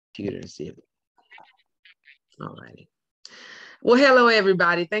Computer to see if. All righty. Well, hello,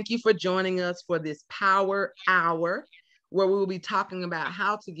 everybody. Thank you for joining us for this Power Hour, where we will be talking about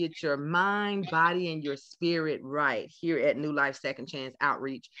how to get your mind, body, and your spirit right here at New Life Second Chance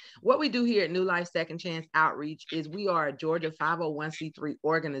Outreach. What we do here at New Life Second Chance Outreach is we are a Georgia 501c3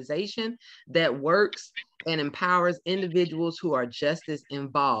 organization that works and empowers individuals who are justice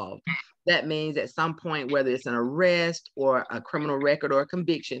involved. That means at some point, whether it's an arrest or a criminal record or a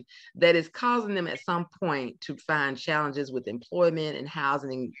conviction, that is causing them at some point to find challenges with employment and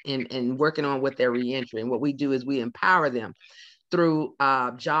housing and working on with their reentry. And what we do is we empower them through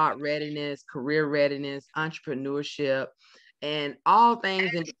job readiness, career readiness, entrepreneurship, and all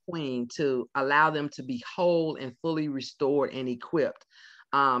things in between to allow them to be whole and fully restored and equipped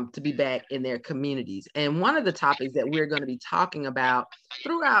to be back in their communities. And one of the topics that we're going to be talking about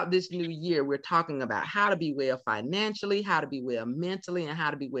throughout this new year, we're talking about how to be well financially, how to be well mentally, and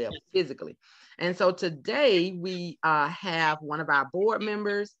how to be well physically. And so today we have one of our board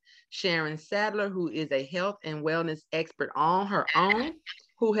members, Sharon Sadler, who is a health and wellness expert on her own,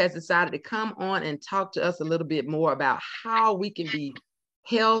 who has decided to come on and talk to us a little bit more about how we can be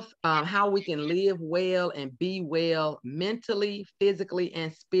how we can live well and be well mentally, physically,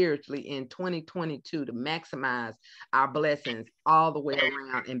 and spiritually in 2022 to maximize our blessings all the way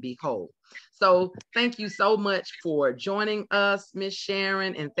around and be whole. So thank you so much for joining us, Miss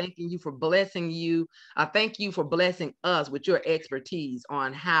Sharon, and thanking you for blessing you. Thank you for blessing us with your expertise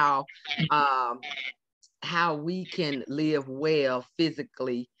on how we can live well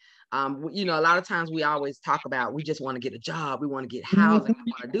physically. You know, a lot of times we always talk about, we just want to get a job, we want to get housing,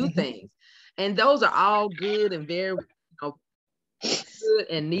 we want to do things. And those are all good and very, good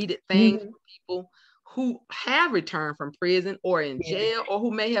and needed things for people who have returned from prison or in jail, or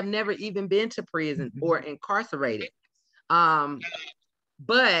who may have never even been to prison or incarcerated. But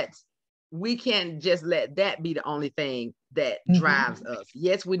we can't just let that be the only thing that drives us.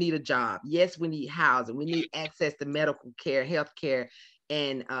 Yes, we need a job. Yes, we need housing. We need access to medical care, health care,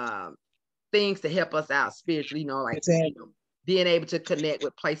 and things to help us out spiritually, like being able to connect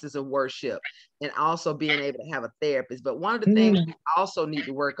with places of worship and also being able to have a therapist. But one of the things we also need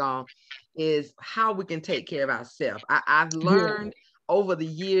to work on is how we can take care of ourselves. I've learned over the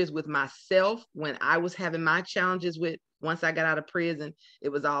years with myself, when I was having my challenges with, once I got out of prison, it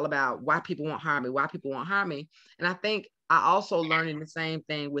was all about why people won't hire me, why people won't hire me. And I think I also learned the same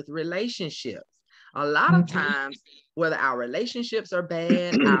thing with relationships. A lot of times, whether our relationships are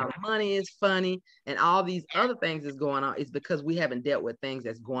bad, our money is funny, and all these other things is going on, is because we haven't dealt with things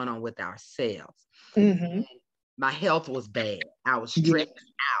that's going on with ourselves. My health was bad. I was stressed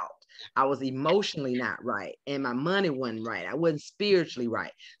out. I was emotionally not right, and my money wasn't right. I wasn't spiritually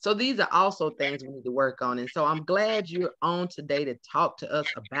right. So these are also things we need to work on. And so I'm glad you're on today to talk to us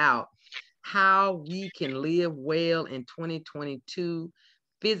about how we can live well in 2022,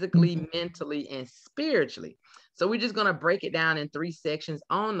 physically, mentally, and spiritually. So we're just going to break it down in 3 sections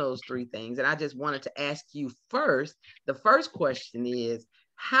on those 3 things. And I just wanted to ask you first, the first question is,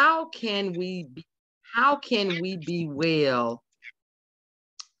 how can we be well?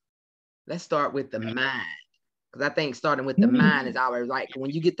 Let's start with the mind, because I think starting with the mind is always right.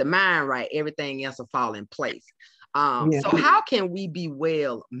 When you get the mind right, everything else will fall in place. So how can we be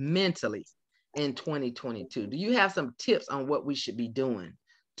well mentally in 2022? Do you have some tips on what we should be doing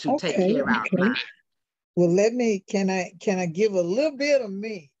to take care of our mind? Well, can I give a little bit of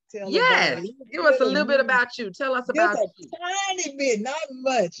me? Yes, give us a little bit about you. Tell us about you. Tiny bit, not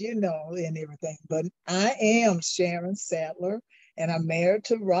much, and everything. But I am Sharon Sadler, and I'm married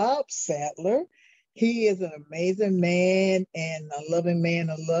to Rob Sadler. He is an amazing man and a loving man,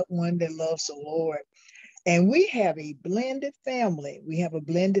 a loved one that loves the Lord. And we have a blended family. We have a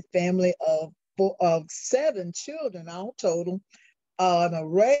blended family of 7 children, all total, an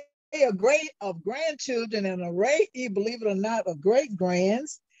array of grandchildren, and an array, believe it or not, of great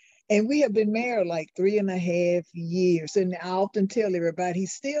grands. And we have been married like 3.5 years. And I often tell everybody he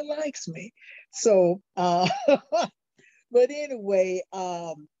still likes me. So, but anyway,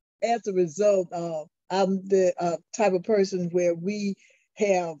 as a result, I'm the type of person where we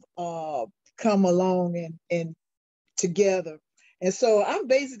have come along and together. And so I'm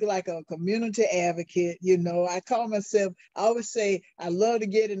basically like a community advocate. I call myself, I always say, I love to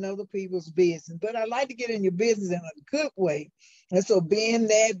get in other people's business, but I like to get in your business in a good way. And so being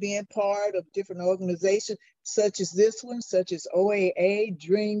part of different organizations, such as this one, such as OAA,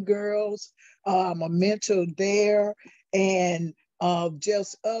 Dream Girls, I'm a mentor there, and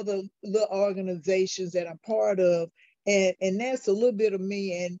just other little organizations that I'm part of. And that's a little bit of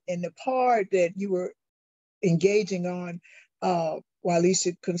me. And the part that you were engaging on,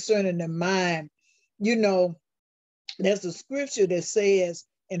 Walisha, concerning the mind. You know, there's a scripture that says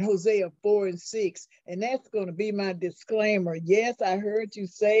in Hosea 4:6, and that's going to be my disclaimer. Yes, I heard you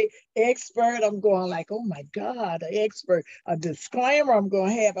say expert. I'm going like, oh my God, an expert. A disclaimer I'm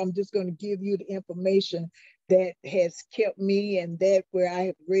going to have. I'm just going to give you the information that has kept me and that where I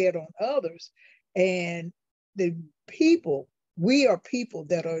have read on others. And the people, we are people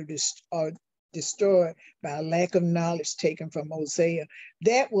that are destroyed by a lack of knowledge taken from Hosea.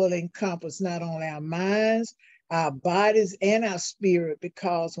 That will encompass not only our minds, our bodies, and our spirit,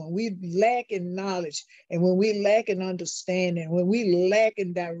 because when we lack in knowledge and when we lack in understanding, when we lack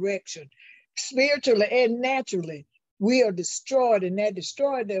in direction, spiritually and naturally, we are destroyed. And that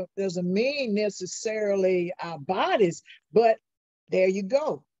destroyed doesn't mean necessarily our bodies, but there you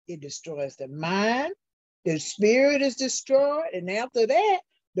go. It destroys the mind, the spirit is destroyed, and after that,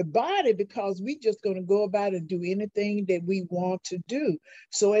 the body, because we just going to go about and do anything that we want to do.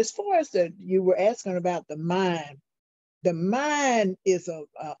 So as far as you were asking about the mind is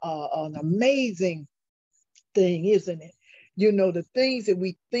an amazing thing, isn't it? You know, the things that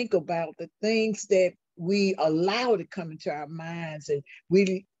we think about, the things that we allow to come into our minds, and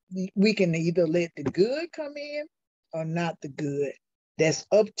we can either let the good come in or not the good. That's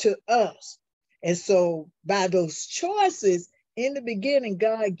up to us. And so by those choices, in the beginning,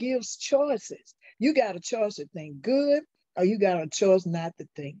 God gives choices. You got a choice to think good, or you got a choice not to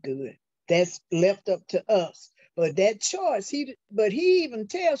think good. That's left up to us. But that choice, he even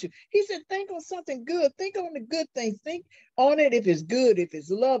tells you, he said, think on something good. Think on the good things. Think on it if it's good, if it's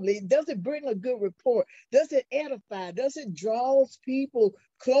lovely. Does it bring a good report? Does it edify? Does it draw people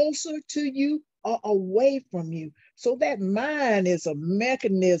closer to you or away from you? So that mind is a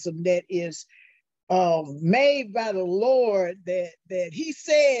mechanism that is made by the Lord, that he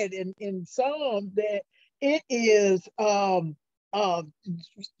said in Psalm that it is,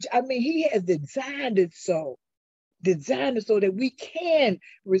 he has designed it so that we can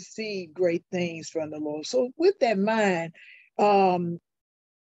receive great things from the Lord. So with that mind, the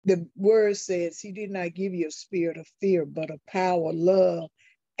word says he did not give you a spirit of fear, but a power, love,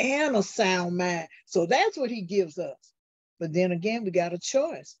 and a sound mind. So that's what he gives us. But then again, we got a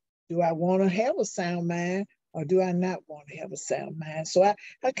choice. Do I want to have a sound mind, or do I not want to have a sound mind? So I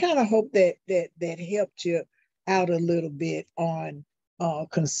kind of hope that helped you out a little bit on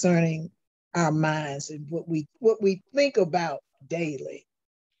concerning our minds and what we think about daily.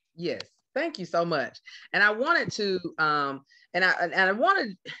 Yes, thank you so much. And I wanted to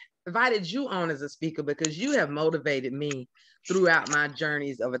invited you on as a speaker because you have motivated me throughout my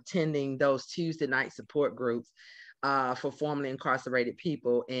journeys of attending those Tuesday night support groups for formerly incarcerated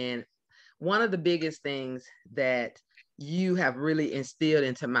people. And one of the biggest things that you have really instilled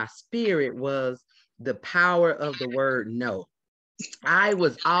into my spirit was the power of the word no. I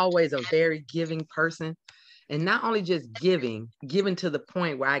was always a very giving person, and not only just giving to the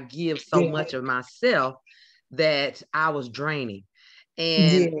point where I give so much of myself that I was draining.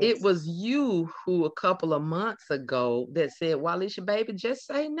 And it was you who a couple of months ago that said, Walisha, baby, just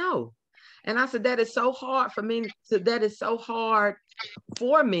say no. And I said, that is so hard for me to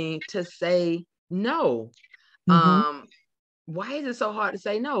say no. Why is it so hard to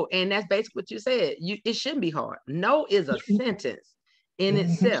say no? And that's basically what you said. It shouldn't be hard. No is a sentence in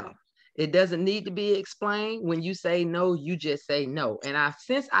itself. It doesn't need to be explained. When you say no, you just say no. And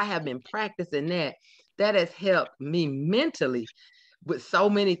since I have been practicing that has helped me mentally with so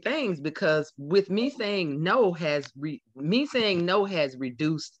many things, because with me saying no has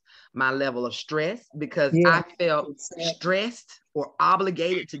reduced my level of stress, because I felt stressed or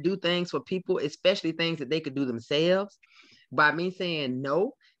obligated to do things for people, especially things that they could do themselves. By me saying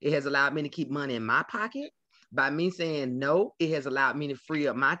no, it has allowed me to keep money in my pocket. By me saying no, it has allowed me to free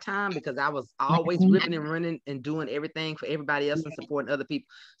up my time, because I was always ripping and running and doing everything for everybody else and supporting other people.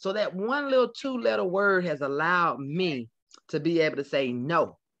 So that one little 2-letter word has allowed me to be able to say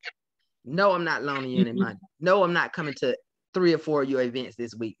no. No, I'm not loaning you any money. No, I'm not coming to 3 or 4 of your events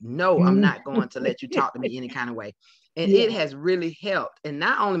this week. No, I'm not going to let you talk to me any kind of way. And it has really helped. And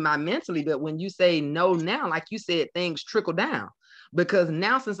not only my mentally, but when you say no now, like you said, things trickle down. Because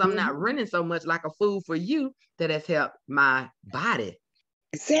now, since I'm not running so much like a fool for you, that has helped my body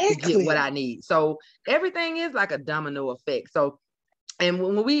to get what I need. So everything is like a domino effect. So, and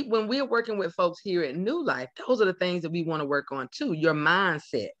when we're working with folks here at New Life, those are the things that we want to work on too. Your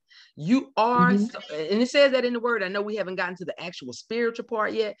mindset. You are, and it says that in the word. I know we haven't gotten to the actual spiritual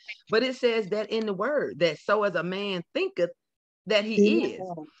part yet, but it says that in the word, that so as a man thinketh, that he is.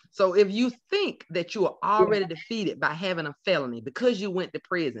 Yeah. So if you think that you are Yeah. already defeated by having a felony because you went to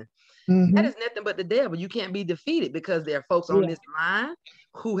prison, that Mm-hmm. is nothing but the devil. You can't be defeated because there are folks on Yeah. this line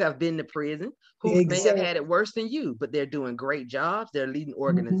who have been to prison, who may have had Exactly. it worse than you, but they're doing great jobs. They're leading Mm-hmm.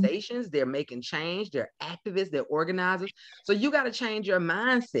 organizations. They're making change. They're activists. They're organizers. So you got to change your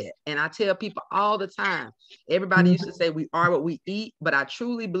mindset. And I tell people all the time, everybody used to say we are what we eat, but I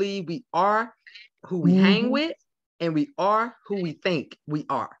truly believe we are who we hang Mm-hmm. with, and we are who we think we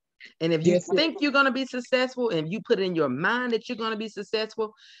are. And if you Yes, it. think you're going to be successful and you put in your mind that you're going to be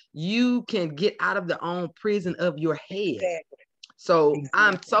successful, you can get out of the own prison of your head. Exactly. So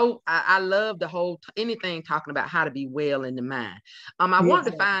Exactly. I love the whole anything talking about how to be well in the mind. I wanted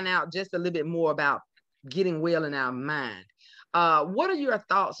to Exactly. find out just a little bit more about getting well in our mind. What are your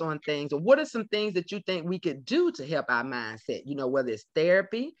thoughts on things, or what are some things that you think we could do to help our mindset? You know, whether it's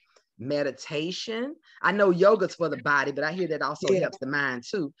therapy, meditation. I know yoga's for the body, but I hear that also Yeah. helps the mind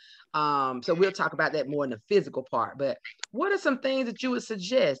too. So we'll talk about that more in the physical part. But what are some things that you would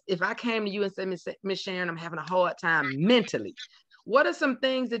suggest if I came to you and said, Miss Sharon, I'm having a hard time mentally? What are some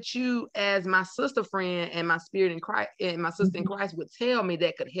things that you, as my sister friend and my spirit in Christ and my sister in Mm-hmm. Christ, would tell me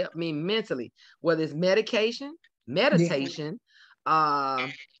that could help me mentally? Whether it's medication, Yeah. meditation, uh,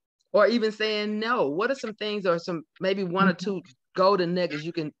 or even saying no. What are some things, or some maybe one or Mm-hmm. two golden nuggets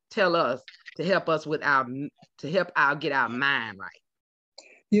you can tell us to help us with our get our mind right?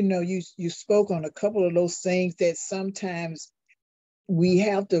 You spoke on a couple of those things that sometimes we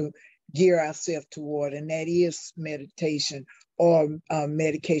have to gear ourselves toward, and that is meditation or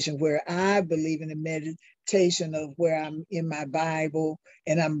medication, where I believe in the meditation of where I'm in my Bible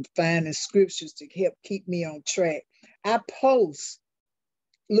and I'm finding scriptures to help keep me on track. I post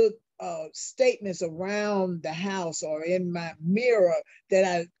look statements around the house or in my mirror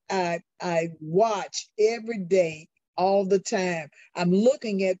that I watch every day, all the time. I'm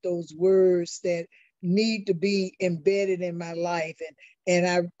looking at those words that need to be embedded in my life.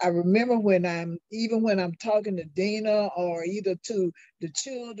 And I remember when I'm talking to Dina or either to the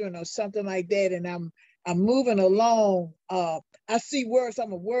children or something like that, and I'm moving along. I see words.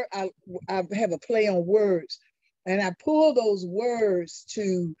 I have a play on words, and I pull those words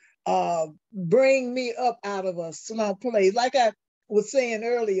to bring me up out of a slump place. Like I was saying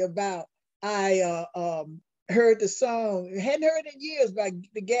earlier about, I heard the song, hadn't heard it in years, by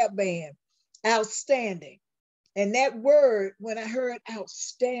the Gap Band, Outstanding. And that word, when I heard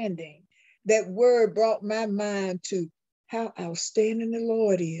outstanding, that word brought my mind to how outstanding the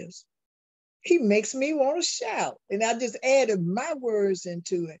Lord is. He makes me want to shout. And I just added my words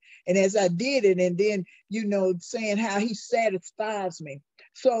into it. And as I did it, and then, saying how he satisfies me.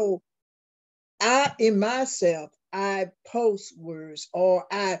 So in myself, I post words, or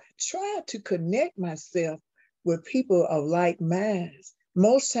I try to connect myself with people of like minds.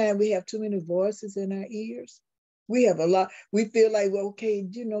 Most time we have too many voices in our ears. We have a lot. We feel like, well, okay,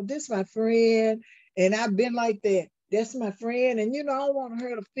 this is my friend, and I've been like that. That's my friend, and I don't want to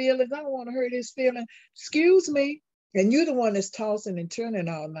hurt her feelings. I don't want to hurt his feelings. Excuse me. And you're the one that's tossing and turning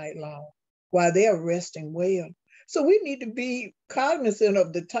all night long while they're resting well. So we need to be cognizant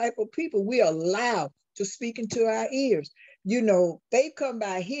of the type of people we allow to speak into our ears. They come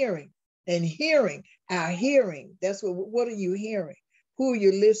by hearing, and hearing, our hearing. That's what are you hearing? Who are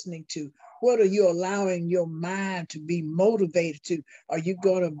you listening to? What are you allowing your mind to be motivated to? Are you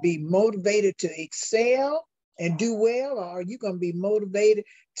going to be motivated to excel and do well, or are you going to be motivated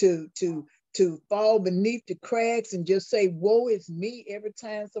to fall beneath the cracks and just say, woe is me, every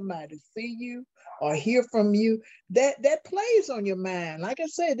time somebody see you or hear from you? That plays on your mind. Like I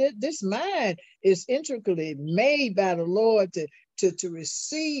said, this mind is intricately made by the Lord to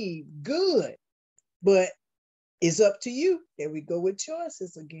receive good, but it's up to you. There we go with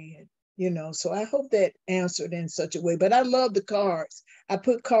choices again. So I hope that answered in such a way. But I love the cards. I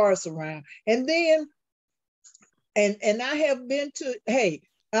put cards around. And then, and I have been to, hey,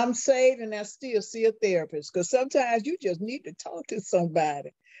 I'm saved and I still see a therapist, because sometimes you just need to talk to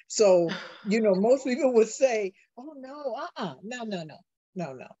somebody. So, most people would say, oh no,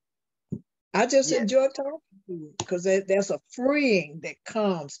 no. I just Yes. enjoy talking to you, because there's a freeing that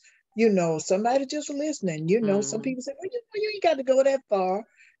comes. Somebody just listening. Some people say, well, you ain't got to go that far.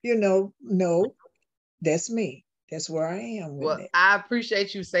 No, that's me. That's where I am with Well, it. I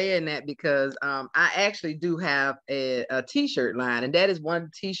appreciate you saying that, because I actually do have a t-shirt line, and that is one of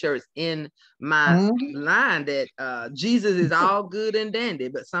the t-shirts in my line, that Jesus is all good and dandy,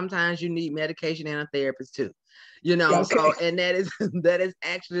 but sometimes you need medication and a therapist too. Okay. So, and that is that is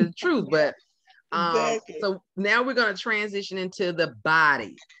actually the truth. But Exactly. so now we're going to transition into the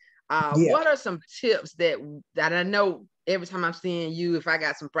body. Yeah. What are some tips that I know every time I'm seeing you, if I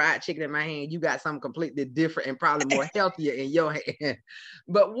got some fried chicken in my hand, you got something completely different and probably more healthier in your hand.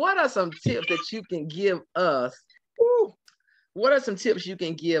 But what are some tips that you can give us? Ooh. What are some tips you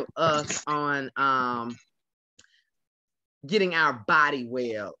can give us on getting our body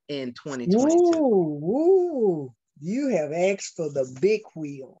well in 2022? Ooh, you have asked for the big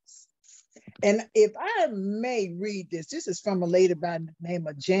wheels. And if I may read this, this is from a lady by the name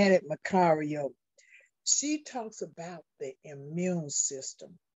of Janet Macario. She talks about the immune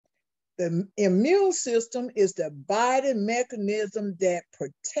system. The immune system is the body mechanism that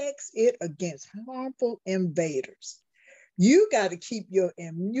protects it against harmful invaders. You got to keep you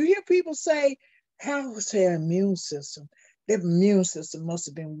hear people say, how was their immune system? Their immune system must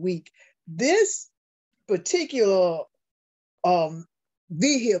have been weak. This particular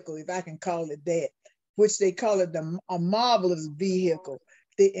vehicle, if I can call it that, which they call it a marvelous vehicle,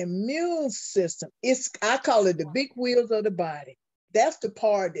 the immune system, I call it the big wheels of the body. That's the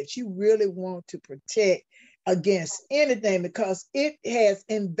part that you really want to protect against anything, because it has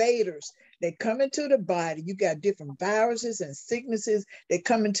invaders that come into the body. You got different viruses and sicknesses that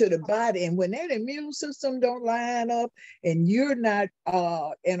come into the body. And when that immune system don't line up and you're not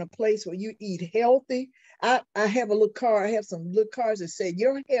in a place where you eat healthy, I have a little card. I have some little cards that say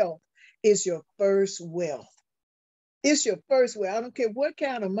your health is your first wealth. It's your first wealth. I don't care what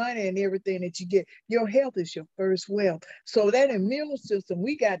kind of money and everything that you get. Your health is your first wealth. So that immune system,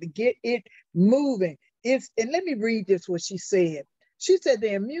 we got to get it moving. And let me read this, what she said. She said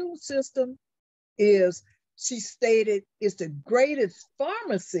the immune system she stated, is the greatest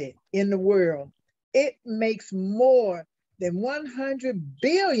pharmacy in the world. It makes more than 100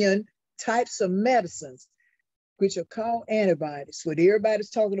 billion types of medicines, which are called antibodies, what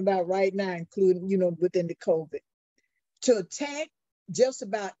everybody's talking about right now, including, within the COVID, to attack just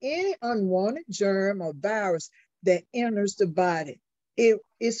about any unwanted germ or virus that enters the body.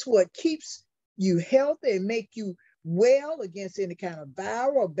 It's what keeps you healthy and make you well against any kind of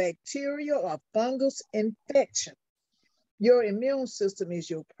viral or bacterial or fungus infection. Your immune system is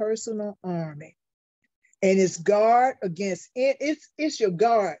your personal army, and it's guard against it. It's your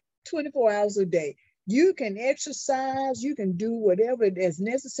guard 24 hours a day. You can exercise, you can do whatever is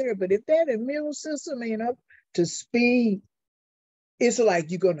necessary, but if that immune system ain't up to speed, it's like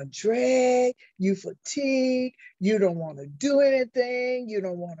you're going to drag, you fatigue, you don't want to do anything, you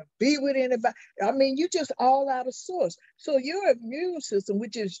don't want to be with anybody. I mean, you just all out of sorts. So your immune system,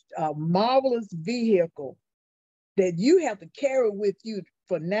 which is a marvelous vehicle that you have to carry with you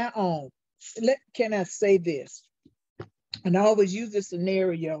from now on. Can I say this? And I always use this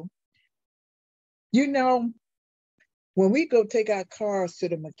scenario. When we go take our cars to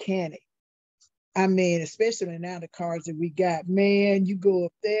the mechanic, I mean, especially now the cars that we got, man, you go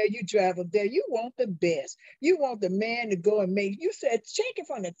up there, you drive up there, you want the best. You want the man to go and you said, check it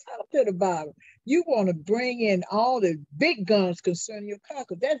from the top to the bottom. You want to bring in all the big guns concerning your car,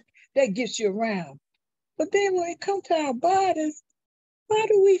 because that gets you around. But then when it comes to our bodies, why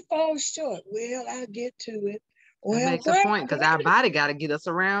do we fall short? Well, I'll get to it. That makes a point, because our body got to get us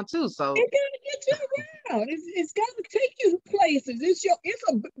around too. So it got to get you around. It's got to take you places. It's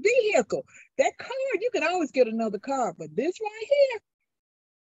a vehicle. That car, you can always get another car, but this right here,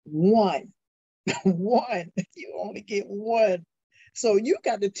 one. You only get one. So you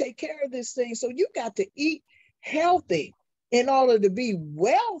got to take care of this thing. So you got to eat healthy in order to be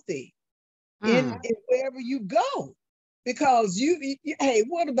wealthy in wherever you go. Because hey,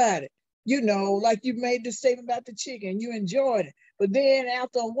 what about it? Like you made the statement about the chicken, you enjoyed it. But then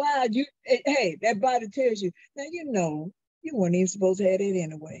after a while, hey, that body tells you, now you weren't even supposed to have that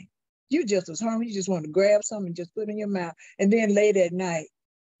anyway. You just was hungry, you just want to grab something and just put it in your mouth. And then late at night,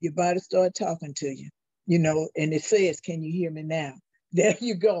 your body started talking to you, and it says, can you hear me now? There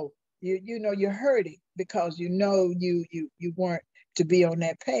you go. You're hurting because you weren't to be on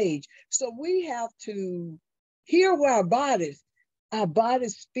that page. So we have to hear what our bodies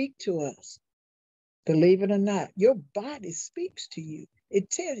speak to us. Believe it or not, your body speaks to you.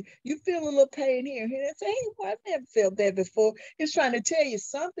 It tells you feel a little pain here and here. Say, hey, well, I've never felt that before. It's trying to tell you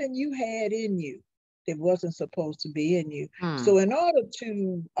something you had in you that wasn't supposed to be in you. So in order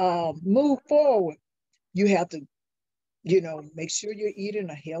to move forward, you have to, make sure you're eating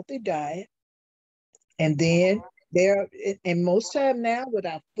a healthy diet. And then and most time now with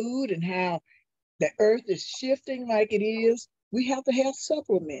our food and how the earth is shifting like it is, we have to have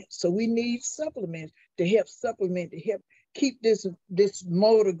supplements. So we need supplements to help keep this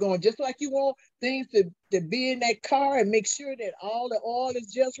motor going. Just like you want things to be in that car and make sure that all the oil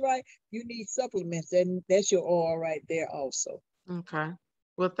is just right, you need supplements. And that's your oil right there also. Okay.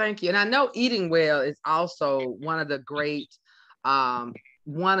 Well, thank you. And I know eating well is also one of the great, um,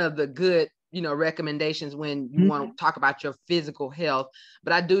 one of the good, recommendations when you want Mhm. to talk about your physical health.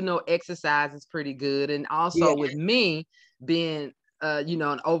 But I do know exercise is pretty good. And Yeah, also with me being,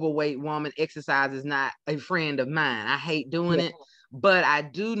 an overweight woman, exercise is not a friend of mine. I hate doing yeah, it. But I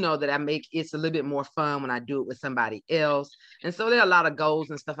do know that I make it's a little bit more fun when I do it with somebody else. And so there are a lot of goals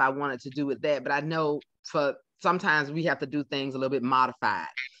and stuff I wanted to do with that. But I know for sometimes we have to do things a little bit modified.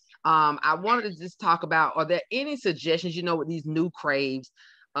 I wanted to just talk about, are there any suggestions, with these new craves,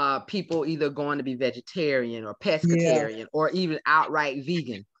 people either going to be vegetarian or yeah. pescatarian or even outright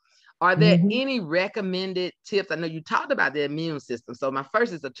vegan? Are there Mhm. any recommended tips? I know you talked about the immune system. So my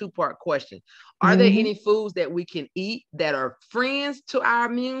first is a two-part question. Are there Mhm. any foods that we can eat that are friends to our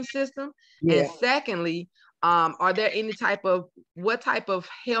immune system? And Yeah. secondly, are there any what type of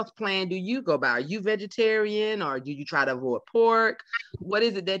health plan do you go by? Are you vegetarian or do you try to avoid pork? What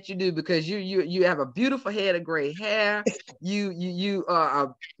is it that you do? Because you have a beautiful head of gray hair. You are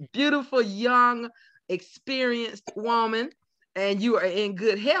a beautiful, young, experienced woman, and you are in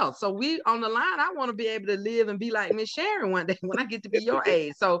good health. So we on the line, I want to be able to live and be like Miss Sharon one day when I get to be your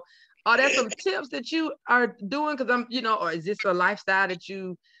age. So are there some tips that you are doing? Because or is this a lifestyle that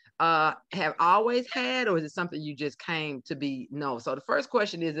you have always had, or is it something you just came to be know? So the first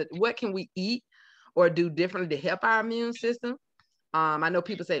question is, what can we eat or do differently to help our immune system? I know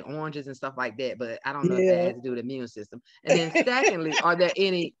people say oranges and stuff like that, but I don't know if that Yeah. has to do with the immune system. And then secondly, are there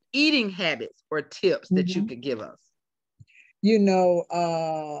any eating habits or tips that you Mhm. could give us?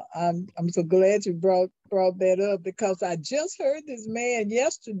 I'm so glad you brought that up because I just heard this man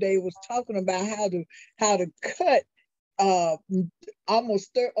yesterday was talking about how to cut uh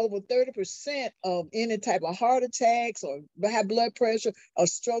almost over 30% of any type of heart attacks or high blood pressure or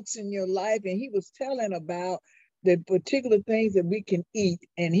strokes in your life. And he was telling about the particular things that we can eat.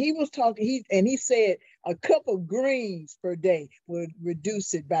 And he was talking, he said a cup of greens per day would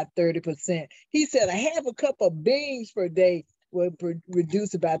reduce it by 30%. He said a half a cup of beans per day would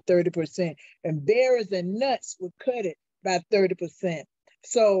reduce about 30%. And berries and nuts would cut it by 30%.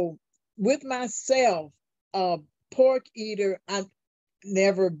 So with myself, pork eater, I've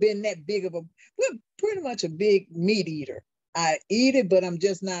never been that big of well, pretty much a big meat eater. I eat it, but I'm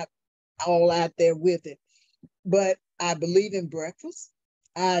just not all out there with it. But I believe in breakfast.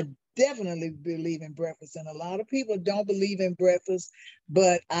 I definitely believe in breakfast. And a lot of people don't believe in breakfast,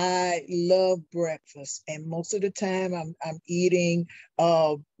 but I love breakfast. And most of the time I'm eating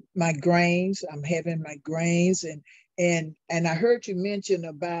uh my grains. I'm having my grains and I heard you mention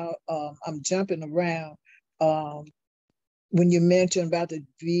about I'm jumping around um when you mentioned about the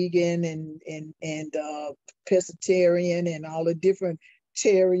vegan and pescatarian and all the different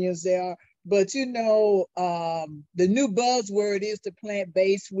tarians there are. But the new buzzword is the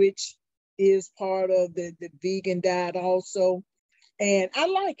plant-based, which is part of the vegan diet also. And I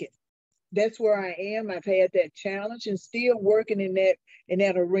like it. That's where I am. I've had that challenge and still working in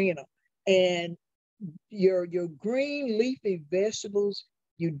that arena. And your green leafy vegetables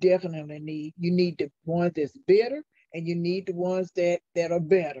you definitely need. You need the ones that's bitter and you need the ones that are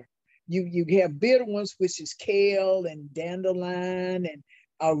better. You have bitter ones, which is kale and dandelion and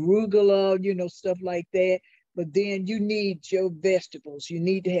arugula, stuff like that. But then you need your vegetables. You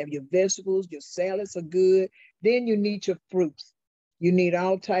need to have your vegetables. Your salads are good. Then you need your fruits. You need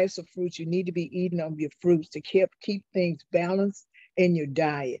all types of fruits. You need to be eating of your fruits to keep things balanced in your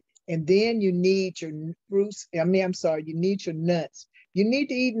diet. And then you need your fruits. I'm sorry, you need your nuts. You need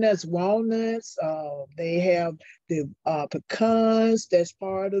to eat nuts, walnuts. They have the pecans. That's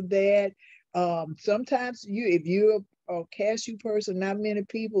part of that. Sometimes if you're a cashew person, not many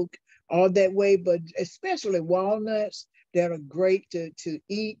people are that way, but especially walnuts that are great to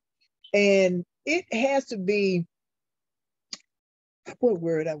eat. And it has to be what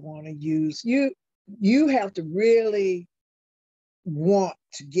word I want to use. You have to really want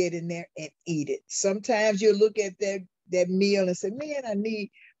to get in there and eat it. Sometimes you look at that meal and say, man, I need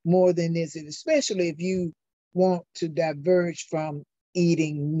more than this. And especially if you want to diverge from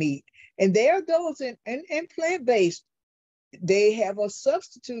eating meat. And there are those in plant-based, they have a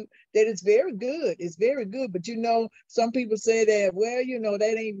substitute that is very good. It's very good. But some people say that, well,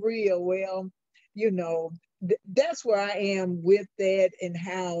 that ain't real. Well, that's where I am with that and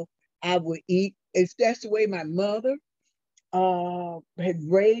how I would eat. That's the way my mother had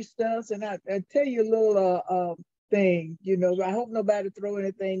raised us. And I tell you a little thing, I hope nobody throw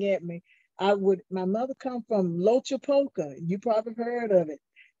anything at me. My mother come from Lochapoka. You probably heard of it.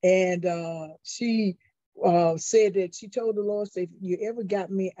 And she said that she told the Lord, say, if you ever got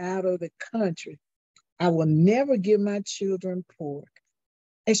me out of the country, I will never give my children pork.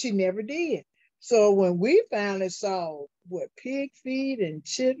 And she never did. So when we finally saw what pig feet and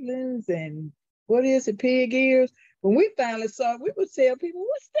chitlins and what is it, pig ears, when we finally saw it, we would tell people,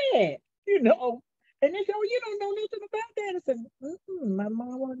 what's that? You know, and they go, oh, you don't know nothing about that. I said, my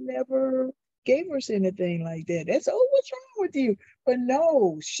mama never gave us anything like that. That's, oh, what's wrong with you? But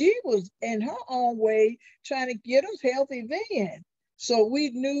no, she was in her own way trying to get us healthy then. So we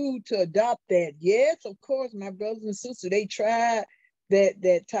knew to adopt that. Yes, of course, my brothers and sisters, they tried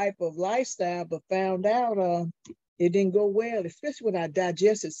that type of lifestyle, but found out it didn't go well, especially with our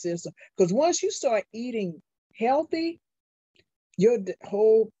digestive system. Because once you start eating healthy, your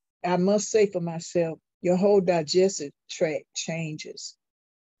whole, I must say for myself, your whole digestive tract changes.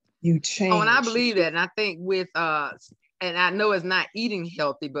 You Oh, and I change. believe that. And I think with and I know it's not eating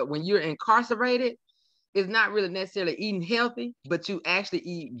healthy, but when you're incarcerated, it's not really necessarily eating healthy, but you actually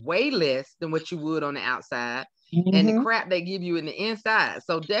eat way less than what you would on the outside. And the crap they give you in the inside.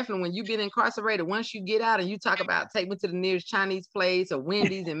 So definitely when you've been incarcerated, once you get out and you talk about take me to the nearest Chinese place or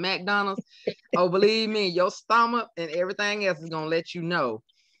Wendy's and McDonald's, oh, believe me, your stomach and everything else is going to let you know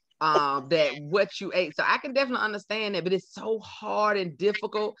that what you ate. So I can definitely understand that, but it's so hard and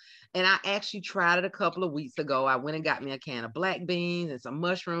difficult. And I actually tried it a couple of weeks ago. I went and got me a can of black beans and some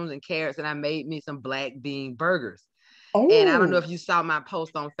mushrooms and carrots, and I made me some black bean burgers. Oh. And I don't know if you saw my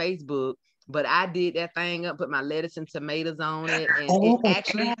post on Facebook, but I did that thing up, put my lettuce and tomatoes on it, and it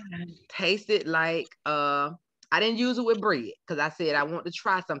actually tasted like I didn't use it with bread because I said I want to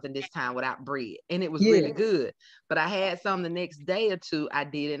try something this time without bread, and it was really good. But I had some the next day or two. I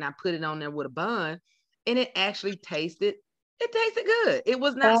did, and I put it on there with a bun, and it actually tasted. It tasted good. It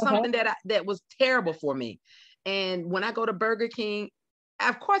was not something that was terrible for me. And when I go to Burger King,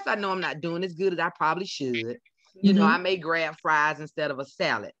 of course I know I'm not doing as good as I probably should. You know, I may grab fries instead of a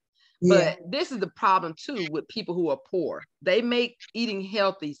salad. But this is the problem too with people who are poor. They make eating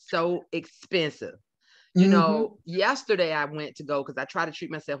healthy so expensive. You know, yesterday I went to go because I try to treat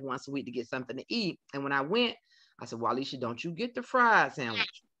myself once a week to get something to eat. And when I went, I said, well, Alicia, don't you get the fried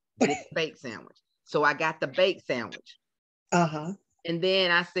sandwich, get the baked sandwich. So I got the baked sandwich. And then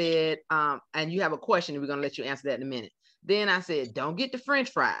I said, and you have a question, and we're going to let you answer that in a minute. Then I said, don't get the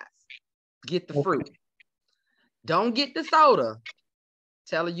French fries, get the fruit. Don't get the soda.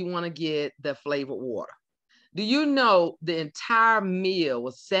 Tell her you want to get the flavored water. Do you know the entire meal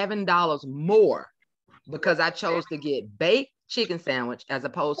was $7 more because I chose to get baked chicken sandwich as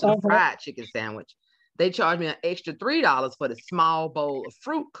opposed to the fried chicken sandwich? They charged me an extra $3 for the small bowl of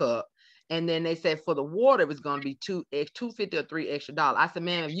fruit cup. And then they said for the water, it was going to be $2.50 or $3 extra. I said,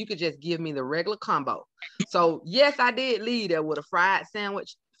 ma'am, if you could just give me the regular combo. So yes, I did leave there with a fried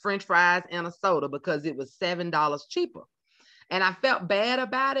sandwich, French fries, and a soda because it was $7 cheaper. And I felt bad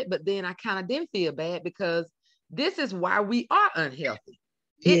about it, but then I kind of didn't feel bad because this is why we are unhealthy.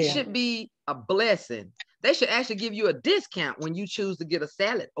 It should be a blessing. They should actually give you a discount when you choose to get a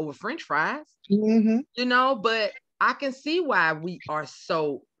salad over French fries, you know, but I can see why we are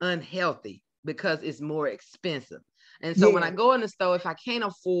so unhealthy because it's more expensive. And so when I go in the store, if I can't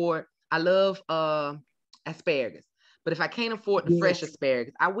afford, I love asparagus. But if I can't afford the fresh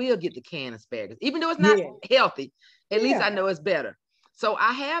asparagus, I will get the canned asparagus. Even though it's not healthy, at least I know it's better. So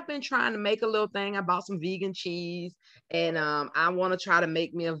I have been trying to make a little thing. I bought some vegan cheese, and I want to try to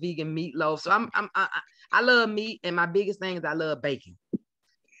make me a vegan meatloaf. So I love meat, and my biggest thing is I love bacon.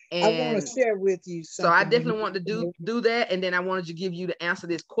 And I want to share with you something. So I definitely want to do that, and then I wanted to give you to answer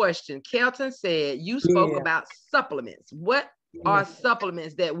this question. Kelton said you spoke about supplements. What are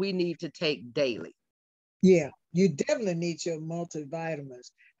supplements that we need to take daily? Yeah, you definitely need your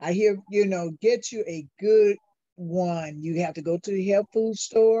multivitamins. I hear, you know, get you a good one. You have to go to the health food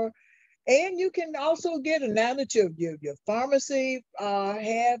store, and you can also get it now that your pharmacy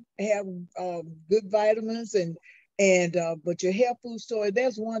have good vitamins and but your health food store,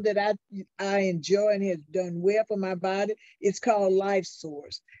 there's one that I enjoy and has done well for my body. It's called Life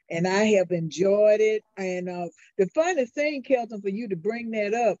Source, and I have enjoyed it. And the funny thing, Kelton, for you to bring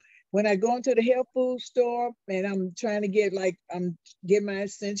that up, when I go into the health food store and I'm trying to get I'm getting my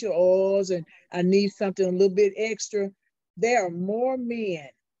essential oils and I need something a little bit extra, there are more men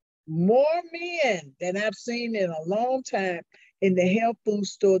than I've seen in a long time in the health food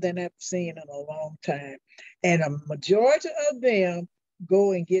store than I've seen in a long time. And a majority of them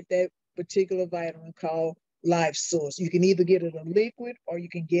go and get that particular vitamin called Life Source. You can either get it a liquid or you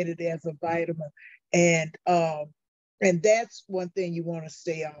can get it as a vitamin. And that's one thing you want to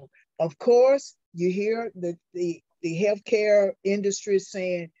stay on. Of course, you hear the healthcare industry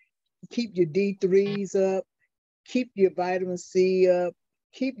saying, keep your D3s up, keep your vitamin C up,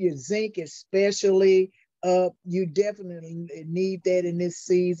 keep your zinc especially up. You definitely need that in this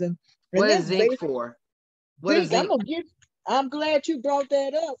season. And What is that's zinc basic for? What is zinc. zinc? I'm glad you brought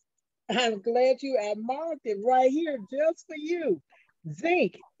that up. I'm glad I marked it right here just for you.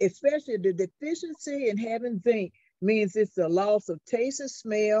 Zinc, especially the deficiency in having zinc, means it's the loss of taste and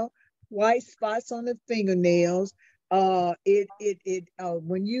smell, white spots on the fingernails. When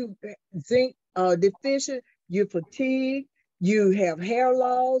you zinc deficient, you're fatigued, you have hair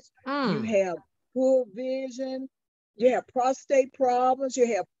loss, you Mm. have poor vision, you have prostate problems, you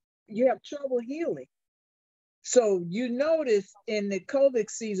have trouble healing. So you notice in the COVID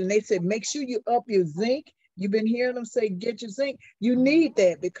season, they said, make sure you up your zinc. You've been hearing them say, get your zinc. You need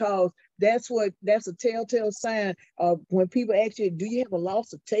that because that's a telltale sign of when people ask you, do you have a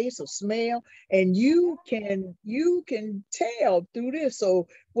loss of taste or smell? And you can tell through this. So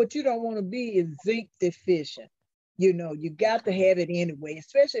what you don't want to be is zinc deficient. You got to have it anyway,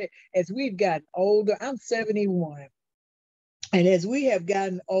 especially as we've gotten older. I'm 71. And as we have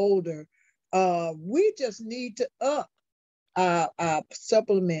gotten older, we just need to up our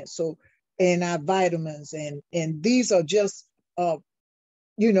supplements and our vitamins, and these are just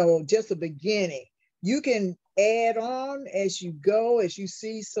just a beginning. You can add on as you go, as you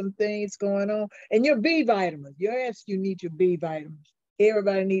see some things going on. And your B vitamins, you need your B vitamins.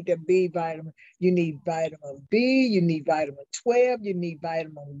 Everybody need their B vitamin. You need vitamin B, you need vitamin 12, you need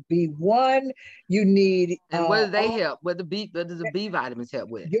vitamin B1, you need And what do they help? What does the B vitamins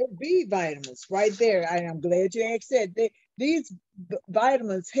help with? your B vitamins right there. I am glad you asked that. These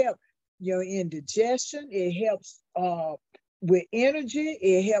vitamins help your indigestion. It helps with energy.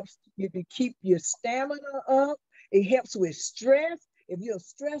 It helps you to keep your stamina up. It helps with stress. If you're a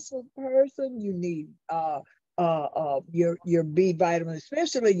stressful person, you need your B vitamins,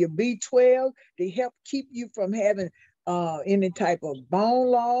 especially your B12. They help keep you from having any type of bone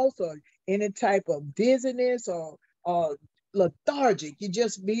loss or any type of dizziness or lethargic. You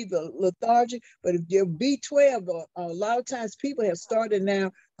just be the lethargic. But if you're B12, a lot of times people have started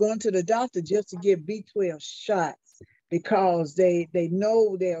now going to the doctor just to get B12 shots because they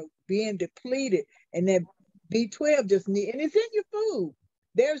know they're being depleted, and that B12 just and it's in your food.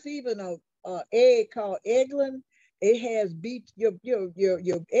 There's even a egg called eglin. It has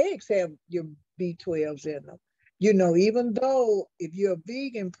your eggs have your B12s in them. Even though if you're a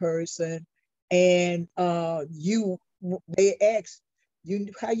vegan person and they ask you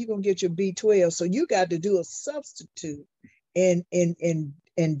how you gonna get your B12, so you got to do a substitute in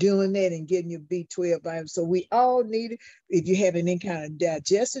doing that and getting your B12 vitamins. So we all need it. If you have any kind of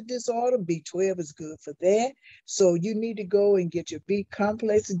digestive disorder, B12 is good for that. So you need to go and get your B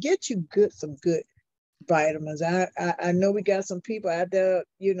complex and get you some good vitamins. I know we got some people out there,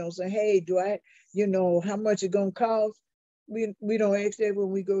 saying, hey, do I, how much it gonna cost? We don't ask that when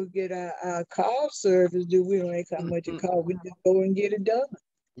we go get our call service, do we? Don't ask how much it costs. We just go and get it done.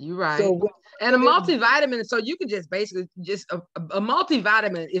 You're right. So And a multivitamin, so you can just basically a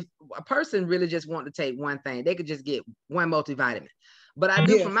multivitamin, if a person really just want to take one thing, they could just get one multivitamin. But I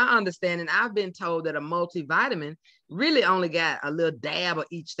do, from my understanding, I've been told that a multivitamin really only got a little dab of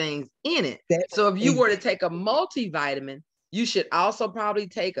each thing in it. So if you were to take a multivitamin, you should also probably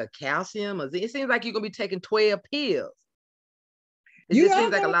take a calcium. It seems like you're going to be taking 12 pills. It just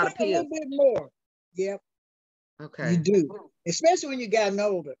seems like a lot of pills. A little bit more. Yep. Okay. You do. Especially when you gotten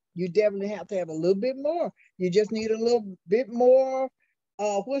older. You definitely have to have a little bit more. You just need a little bit more.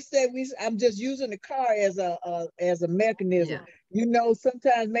 What's that? I'm just using the car as a mechanism. Yeah.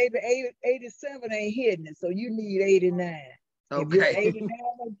 Sometimes maybe 87 ain't hitting it, so you need 89. Okay. If you're 89,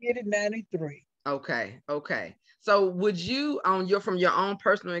 I'll get it 93. Okay. So would you, from your own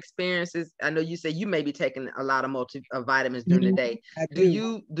personal experiences, I know you say you may be taking a lot of multivitamins during the day. Do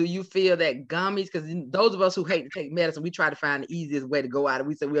you feel that gummies, because those of us who hate to take medicine, we try to find the easiest way to go out, and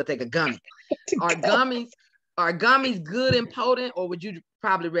we say we'll take a gummy. Are gummies good and potent, or would you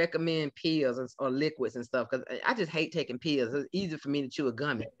probably recommend pills or liquids and stuff? Because I just hate taking pills. It's easier for me to chew a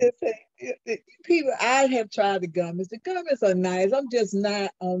gummy. People, I have tried the gummies. The gummies are nice. I'm just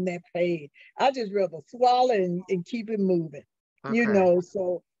not on that page. I just rather swallow and keep it moving. Okay.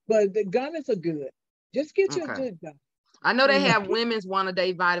 So, but the gummies are good. Just get your good gummies. I know they have women's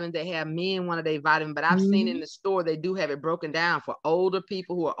one-a-day vitamins. They have men one-a-day vitamins, but I've seen in the store, they do have it broken down for older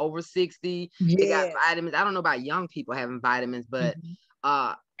people who are over 60. Yes. They got vitamins. I don't know about young people having vitamins, but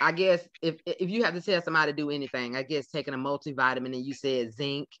I guess if you have to tell somebody to do anything, I guess taking a multivitamin, and you said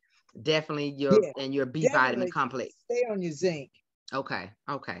zinc, definitely your B vitamin complex. Stay on your zinc. Okay.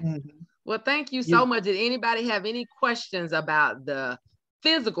 Well, thank you so much. Did anybody have any questions about the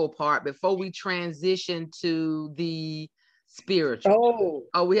physical part before we transition to the spiritual.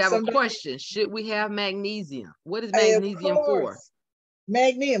 Oh, we have a somebody, question. Should we have magnesium? What is of magnesium for? course,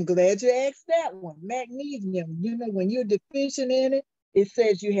 magnesium. Glad you asked that one. Magnesium. You know, when you're deficient in it, it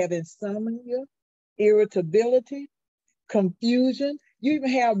says you have insomnia, irritability, confusion. You even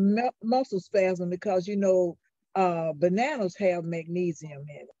have muscle spasm because bananas have magnesium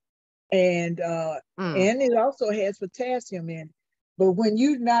in it, and it also has potassium in it. But when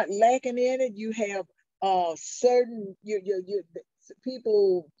you're not lacking in it, you have certain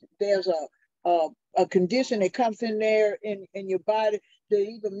people. There's a condition that comes in there in your body that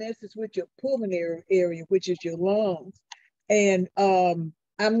even messes with your pulmonary area, which is your lungs. And I'm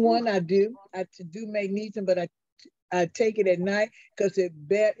one. I do magnesium, but I take it at night because it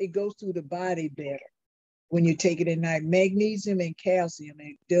goes through the body better when you take it at night. Magnesium and calcium,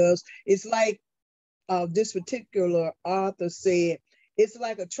 it does. It's like this particular author said, it's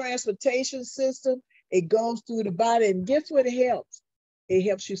like a transportation system. It goes through the body, and guess what it helps? It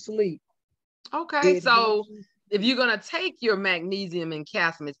helps you sleep. Okay, so if you're going to take your magnesium and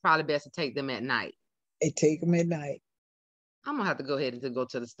calcium, it's probably best to take them at night. Take them at night. I'm gonna have to go ahead and go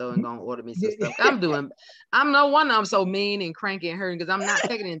to the store and go and order me some stuff. I'm no wonder I'm so mean and cranky and hurting because I'm not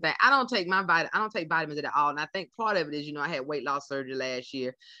taking anything. I don't take vitamins at all. And I think part of it is, I had weight loss surgery last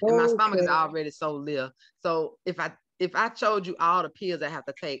year and my stomach is already so little. So if I showed you all the pills I have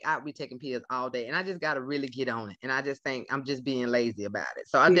to take, I'd be taking pills all day. And I just got to really get on it. And I just think I'm just being lazy about it.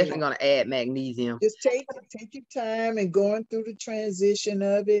 So I'm definitely going to add magnesium. Just take your time and going through the transition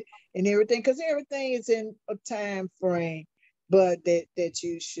of it and everything, because everything is in a time frame, but that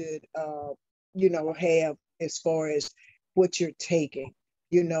you should, have as far as what you're taking.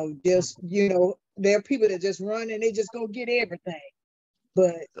 There are people that just run and they just go get everything.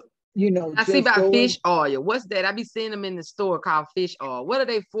 But I see about fish oil. What's that? I be seeing them in the store called fish oil. What are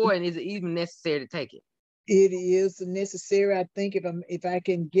they for, and is it even necessary to take it? It is necessary. I think if I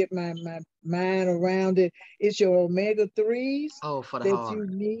can get my mind around it, it's your omega-3s that you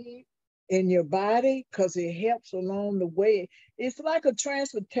need in your body, because it helps along the way. It's like a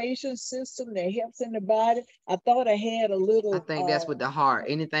transportation system that helps in the body. I thought I had a little. I think that's with the heart.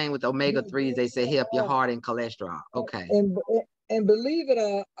 Anything with omega-3s, they say help your heart and cholesterol. Okay. And believe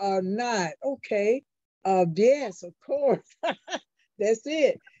it or not, okay, yes, of course, that's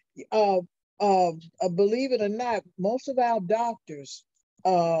it. Believe it or not, most of our doctors,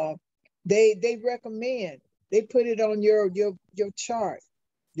 they recommend, they put it on your chart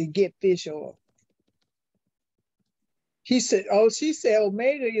to get fish oil. She said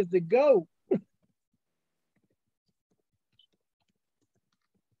omega is the GOAT.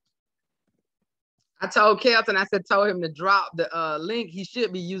 I told Kelton, told him to drop the link. He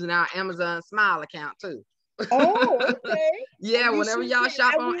should be using our Amazon Smile account too. Oh, okay. Yeah, whenever y'all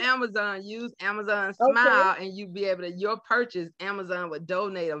shop on Amazon, use Amazon Smile, and you be able to, your purchase, Amazon would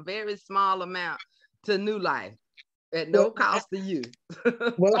donate a very small amount to New Life at no cost to you.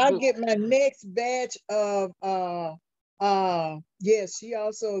 Well, I'll get my next batch of yes, she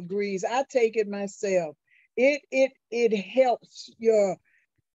also agrees. I take it myself. It helps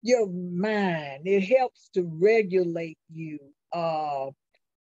your mind. It helps to regulate you.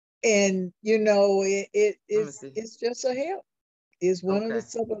 And it's just a help. It's one of the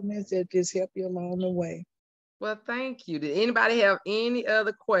supplements that just help you along the way. Well, thank you. Did anybody have any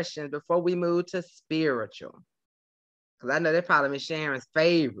other questions before we move to spiritual? Because I know that probably is Sharon's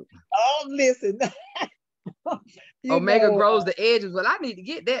favorite. Oh, listen. Omega grows the edges. Well, I need to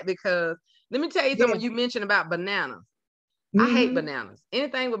get that, because let me tell you something. You mentioned about bananas. I hate bananas.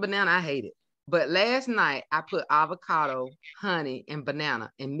 Anything with banana, I hate it. But last night I put avocado, honey, and banana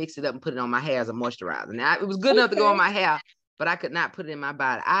and mixed it up and put it on my hair as a moisturizer. Now it was good enough to go on my hair, but I could not put it in my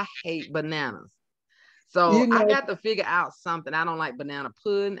body. I hate bananas. So I got to figure out something. I don't like banana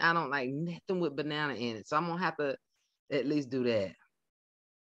pudding. I don't like nothing with banana in it. So I'm going to have to at least do that.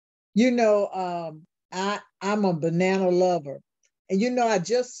 I'm a banana lover. And I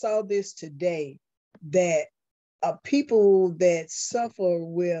just saw this today, that people that suffer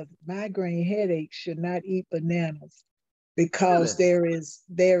with migraine headaches should not eat bananas, because there is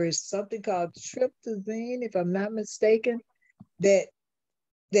something called tryptophan, if I'm not mistaken,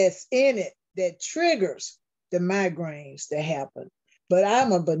 that's in it that triggers the migraines that happen. But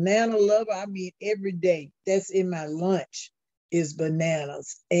I'm a banana lover. I mean, every day, that's in my lunch is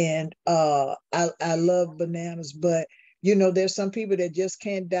bananas. And I love bananas, but there's some people that just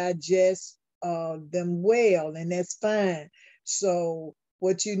can't digest them well, and that's fine. So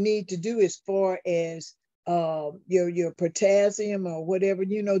what you need to do, as far as your potassium or whatever,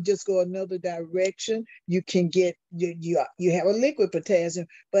 just go another direction. You can get you have a liquid potassium,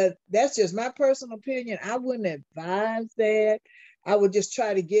 but that's just my personal opinion. I wouldn't advise that. I would just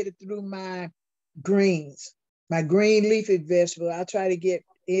try to get it through my greens, my green leafy vegetable. I try to get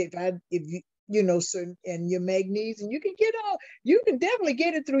if certain, and your magnesium, you can definitely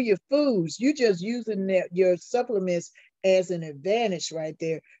get it through your foods. You just using your supplements as an advantage right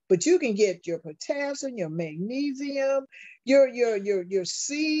there. But you can get your potassium, your magnesium, your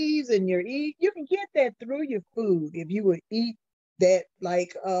seeds, and you can get that through your food if you would eat that,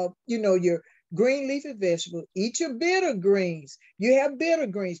 like your green leafy vegetable. Eat your bitter greens. You have bitter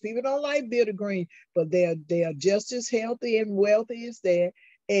greens. People don't like bitter greens, but they are just as healthy and wealthy as that.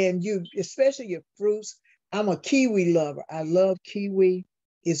 And especially your fruits. I'm a kiwi lover. I love kiwi.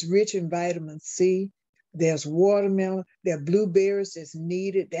 It's rich in vitamin C. There's watermelon. There are blueberries that's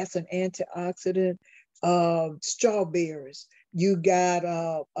needed. That's an antioxidant. Strawberries. You got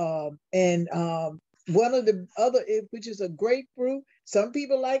and one of the other, which is a grapefruit. Some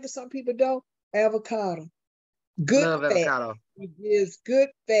people like it, some people don't. Avocado. Good Love fat. avocado. It is good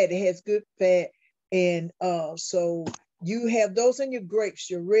fat. It has good fat. And so you have those in your grapes,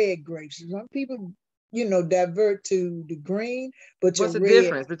 your red grapes. Some people, divert to the green, but What's your the red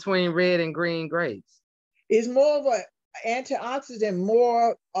difference between red and green grapes? is more of an antioxidant,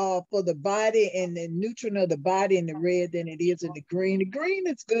 more for the body and the nutrient of the body in the red than it is in the green. The green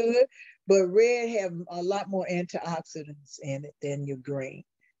is good, but red have a lot more antioxidants in it than your green.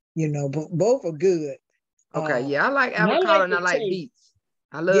 But both are good. Okay, yeah, I like And I avocado like and the I like taste. beets.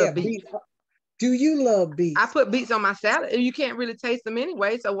 I Yeah, love beets. beets. Do you love I beets? put beets on my salad. You can't really taste them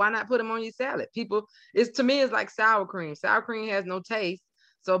anyway, so why not put them on your salad? People, to me, it's like sour cream. Sour cream has no taste,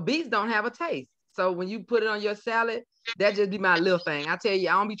 so beets don't have a taste. So when you put it on your salad, that just be my little thing. I tell you,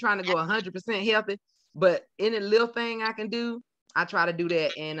 I don't be trying to go 100% healthy, but any little thing I can do, I try to do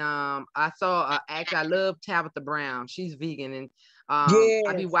that. And I saw actually, I love Tabitha Brown. She's vegan, and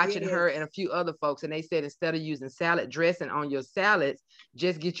I be Yes, watching yes. her and a few other folks, and they said instead of using salad dressing on your salads,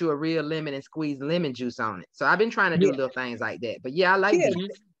 just get you a real lemon and squeeze lemon juice on it. So I've been trying to do Yeah, little things like that. But yeah, I like yeah.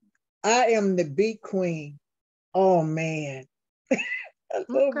 beets. I am the beet queen. Oh man. I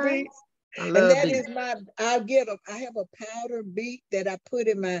love Okay. beets. I And love that beets. is I have a powder beet that I put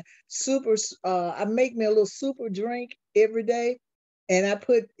in my I make me a little super drink every day. And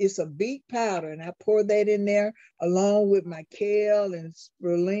it's a beet powder, and I pour that in there along with my kale and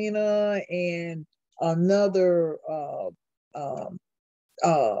spirulina and another um,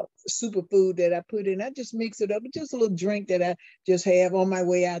 superfood that I put in. I just mix it up. It's just a little drink that I just have on my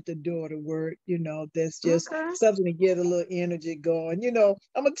way out the door to work. That's just Okay. something to get a little energy going.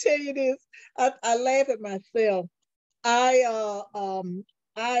 I'm gonna tell you this. I laugh at myself. I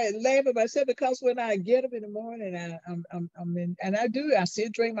laugh at myself because when I get up in the morning, I'm in, and I still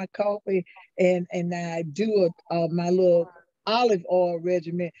drink my coffee, and I do my little olive oil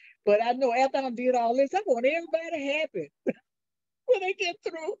regimen. But I know after I did all this, I want everybody happy when they get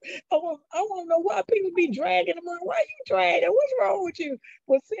through. I want to know why people be dragging them on. Why you dragging? What's wrong with you?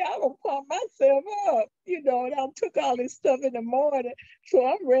 Well, see, I don't pump myself up, and I took all this stuff in the morning, so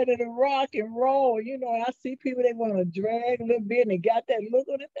I'm ready to rock and roll. I see people, they want to drag a little bit, and they got that look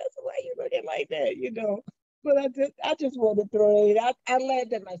on their face. Why you looking like that? But I just want to throw it. I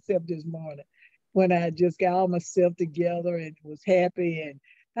laughed at myself this morning when I just got all myself together and was happy, and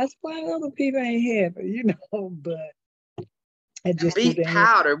that's why other people ain't happy. But I And just do beet that.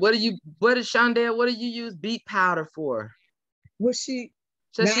 powder. What is Shondell? What do you use beet powder for? Well,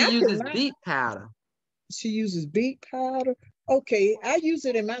 So now she I put uses my, beet powder. she uses beet powder. Okay, I use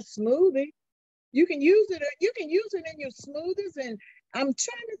it in my smoothie. You can use it. You can use it in your smoothies, and I'm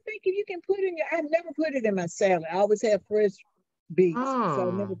trying to think if you can put it in your. I never put it in my salad. I always have fresh beets, so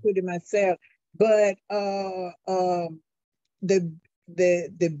I never Oh, put it in my salad. But the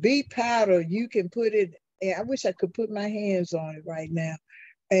the beet powder, you can put it. And I wish I could put my hands on it right now.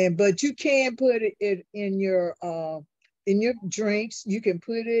 But you can put it in your drinks. You can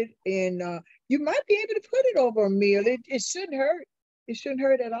put it in. You might be able to put it over a meal. It shouldn't hurt. It shouldn't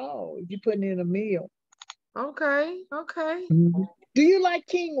hurt at all if you put it in a meal. okay. Okay. Mhm. Do you like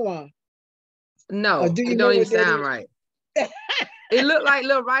quinoa? Or No, do it you know don't even what that sound is? right. It looked like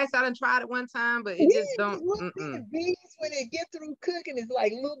little rice. I done tried it one time, but it Yeah, just don't. little bitty Mm-mm. beads when they get through cooking. It's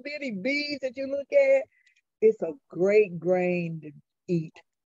like little bitty beads that you look at. It's a great grain to eat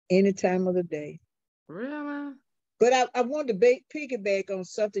any time of the day. Really? But I wanted to piggyback on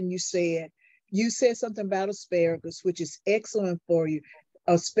something you said. You said something about asparagus, which is excellent for you.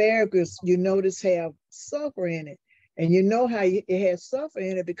 Asparagus, you notice, have sulfur in it. And you know how it has sulfur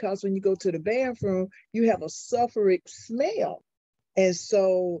in it because when you go to the bathroom, you have a sulfuric smell. And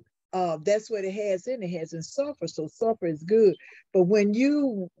so that's what it has in it. It has in sulfur. So sulfur is good. But when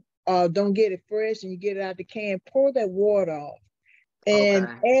you don't get it fresh and you get it out the can, pour that water off and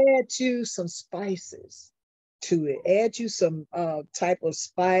add you some spices to it. Add you some type of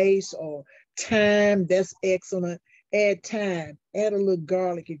spice or thyme. That's excellent. Add thyme. Add a little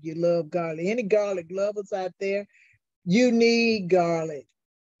garlic if you love garlic. Any garlic lovers out there, you need garlic.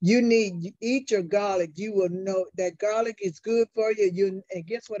 You eat your garlic. You will know that garlic is good for you. And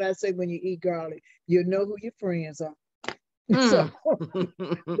guess what I say when you eat garlic? You know who your friends are. So,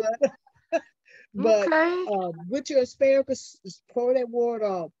 but with your asparagus, pour that water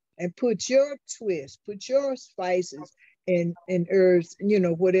off and put your twist, put your spices and herbs,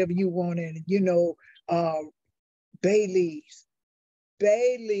 whatever you want in it. Bay leaves.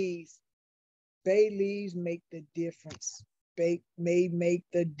 Bay leaves make the difference. May make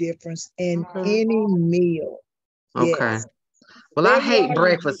the difference in any meal. Yes. Well, I hate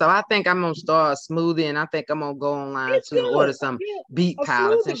breakfast, so I think I'm gonna start a smoothie, and I think I'm gonna go online too and order some beet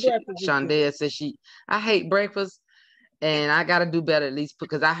powder. Since Shondell says I hate breakfast, and I gotta do better at least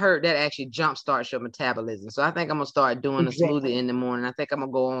because I heard that actually jumpstarts your metabolism. So I think I'm gonna start doing a smoothie in the morning. I think I'm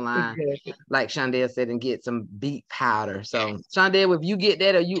gonna go online, like Shondell said, and get some beet powder. So Shondell, if you get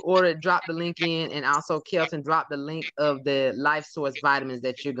that or you order it, drop the link in, and also Kelton, drop the link of the Life Source vitamins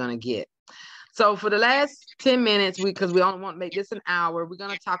that you're gonna get. So for the last 10 minutes, because we only want to make this an hour, we're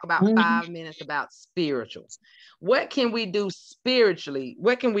going to talk about 5 minutes about spiritual. What can we do spiritually?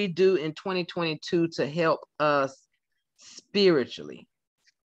 What can we do in 2022 to help us spiritually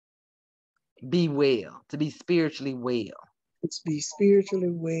be well, to be spiritually well? To be spiritually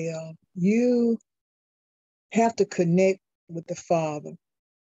well, you have to connect with the Father.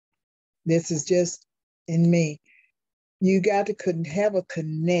 This is just in me. You got to have a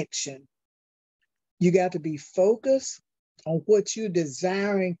connection. You got to be focused on what you're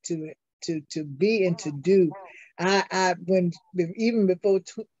desiring to be and to do. Even before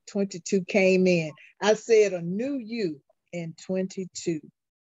 22 came in, I said a new you in 22.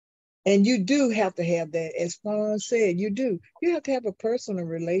 And you do have to have that, as Fawn said, you do. You have to have a personal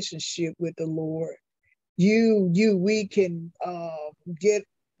relationship with the Lord. We can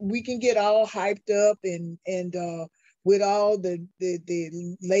get all hyped up and with all the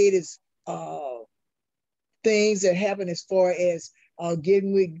latest things that happen as far as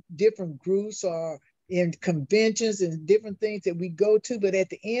getting with different groups or in conventions and different things that we go to. But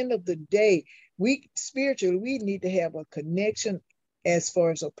at the end of the day, we need to have a connection as far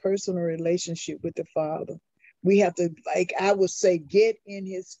as a personal relationship with the Father. We have to, like I would say, get in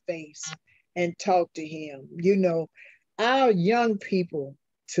his face and talk to him. Our young people,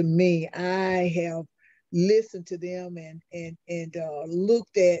 to me, I have listened to them and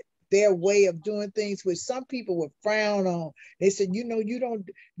looked at their way of doing things, which some people would frown on. They said, you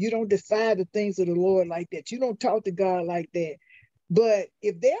don't defy the things of the Lord like that. You don't talk to God like that. But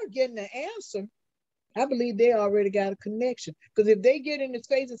if they're getting an answer, I believe they already got a connection. Because if they get in his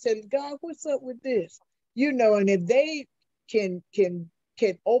face and say, God, what's up with this? And if they can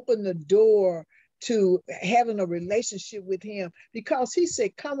open the door to having a relationship with him, because he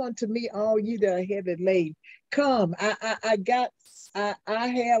said, come unto me, all you that are heavy laden. Come, I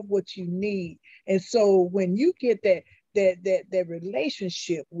have what you need. And so when you get that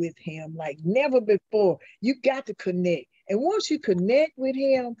relationship with him like never before, you got to connect. And once you connect with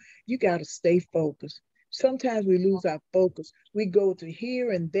him, you got to stay focused. Sometimes we lose our focus. We go to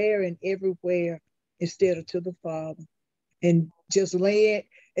here and there and everywhere instead of to the Father and just lay it.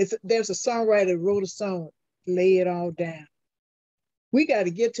 There's a songwriter that wrote a song, lay it all down. We got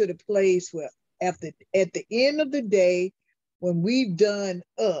to get to the place where at the end of the day, when we've done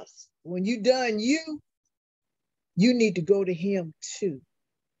us, when you done you need to go to him too.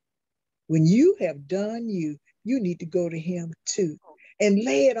 When you have done you need to go to him too and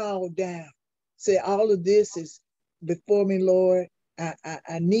lay it all down. Say, all of this is before me, Lord.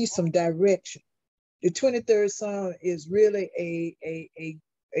 I need some direction. The 23rd Psalm is really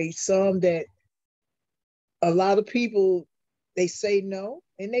a psalm that a lot of people, they say no,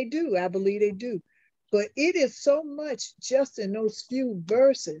 and they do. I believe they do. But it is so much just in those few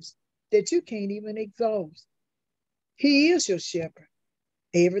verses that you can't even exhaust. He is your shepherd.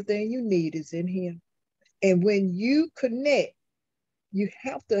 Everything you need is in him. And when you connect, you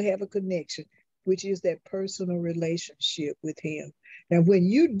have to have a connection, which is that personal relationship with him. Now, when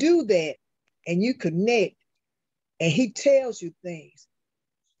you do that and you connect and he tells you things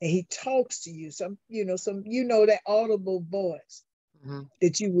and he talks to you, that audible voice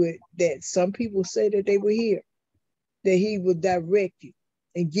that some people say that they will hear. that he will direct you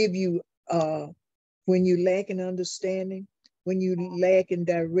and give you, when you lack in understanding, when you lack in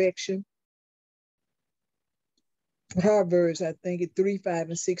direction. Proverbs, I think it 3, 5,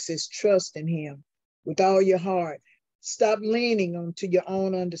 and 6 says, trust in him with all your heart. Stop leaning onto your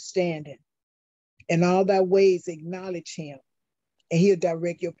own understanding. In all thy ways, acknowledge him, and he'll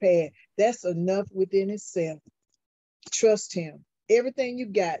direct your path. That's enough within itself. Trust him. Everything you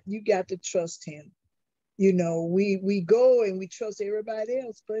got to trust him. You know, we go and we trust everybody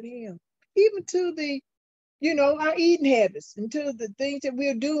else but him. Even to the, our eating habits and to the things that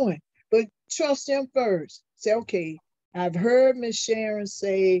we're doing. But trust him first. Say, okay, I've heard Miss Sharon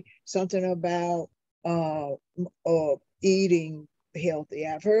say something about eating healthy.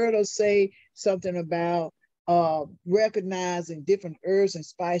 I've heard her say something about recognizing different herbs and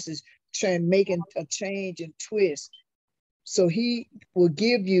spices, making a change and twist. So he will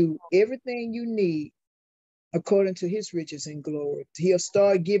give you everything you need according to his riches and glory. He'll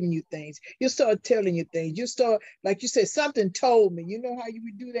start giving you things. He'll start telling you things. You start, like you said, something told me. You know how you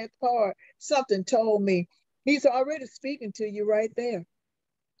would do that part? Something told me. He's already speaking to you right there.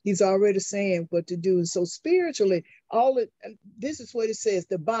 He's already saying what to do. And so spiritually, this is what it says.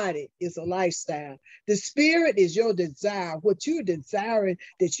 The body is a lifestyle. The spirit is your desire, what you're desiring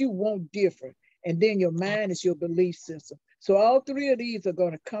that you want different. And then your mind is your belief system. So all three of these are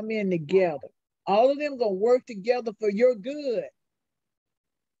going to come in together. All of them going to work together for your good.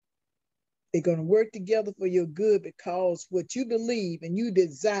 They're going to work together for your good because what you believe and you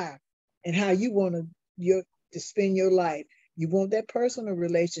desire and how you want to spend your life. You want that personal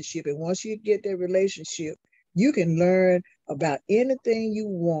relationship. And once you get that relationship, you can learn about anything you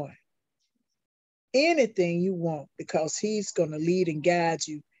want. Anything you want, because he's going to lead and guide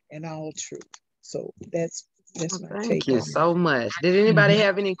you in all truth. So that's my take. Thank you so much. Did anybody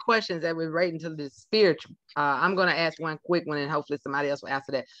have any questions that we're right into the spiritual? I'm going to ask one quick one, and hopefully somebody else will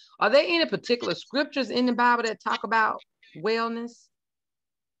answer that. Are there any particular scriptures in the Bible that talk about wellness?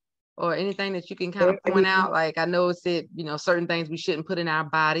 Or anything that you can kind of point out? Like, I know it said, certain things we shouldn't put in our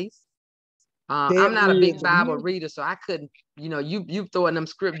bodies. I'm not a big Bible reader, so I couldn't, you throwing them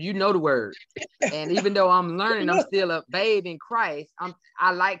scripts, the word. And even though I'm learning, I'm still a babe in Christ.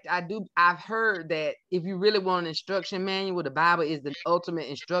 I've heard that if you really want an instruction manual, the Bible is the ultimate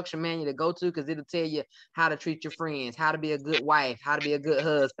instruction manual to go to, because it'll tell you how to treat your friends, how to be a good wife, how to be a good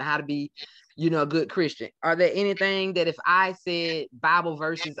husband, how to be, a good Christian. Are there anything that if I said Bible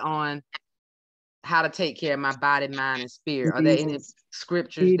verses on how to take care of my body, mind, and spirit, are there any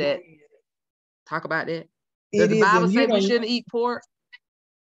scriptures that talk about that? Does the Bible say we shouldn't eat pork,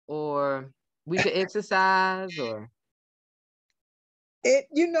 or we should exercise, or there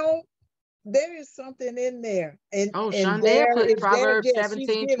is something in there. And Shondell put Proverbs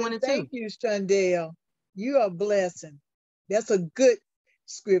 17:22. Thank you, Shondell. You are a blessing. That's a good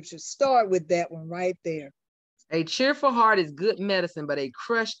scripture. Start with that one right there. A cheerful heart is good medicine, but a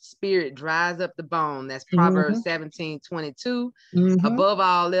crushed spirit dries up the bone. That's Proverbs 17:22. Above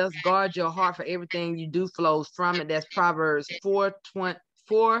all else, guard your heart, for everything you do flows from it. That's Proverbs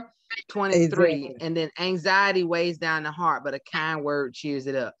 4:23. Exactly. And then anxiety weighs down the heart, but a kind word cheers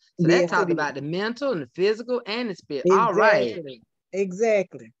it up. So that talked about the mental and the physical and the spirit. Exactly. All right.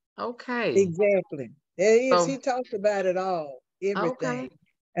 Exactly. Okay. Exactly. There is. He talked about it all, everything. Okay.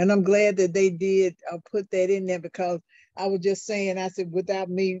 And I'm glad that they did put that in there, because I was just saying, I said, without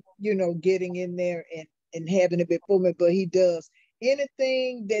me, getting in there and having it before me, but he does.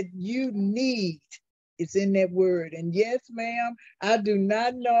 Anything that you need, it's in that word. And yes, ma'am, I do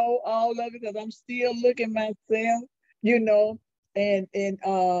not know all of it, because I'm still looking myself, when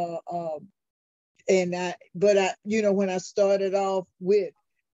I started off with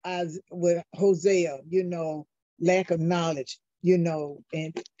Hosea, lack of knowledge,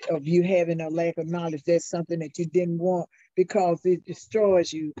 and of you having a lack of knowledge, that's something that you didn't want, because it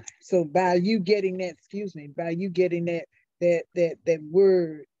destroys you. So by you getting that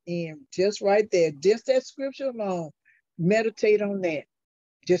word in just right there, just that scripture alone, meditate on that.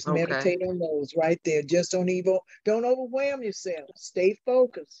 Just meditate on those right there. Just don't overwhelm yourself. Stay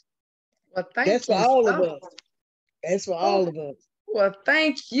focused. Well, that's for all of us. That's for all of us. Well,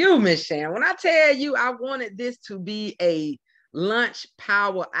 thank you, Miss Sharon. When I tell you I wanted this to be a lunch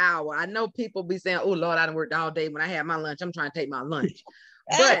power hour, I know people be saying, oh Lord, I done worked all day. When I have my lunch, I'm trying to take my lunch.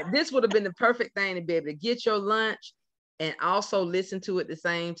 But this would have been the perfect thing to be able to get your lunch and also listen to it at the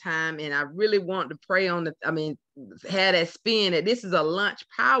same time. And I really want to pray on have that spin that this is a lunch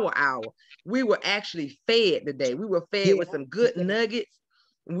power hour. We were actually fed today. We were fed with some good nuggets.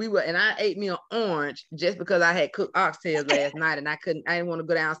 And I ate me an orange just because I had cooked oxtails last night, and I didn't want to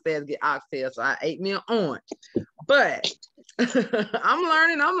go downstairs and get oxtails. So I ate me an orange. but I'm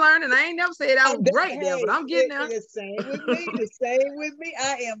learning. I ain't never said I was great there, but I'm getting there. The same with me. The same with me.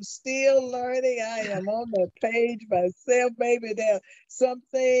 I am still learning. I am on the page myself, baby. There are some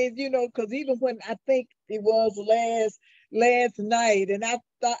things, because even when I think it was last night, and I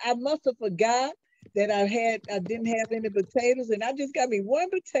thought I must have forgot that I didn't have any potatoes, and I just got me one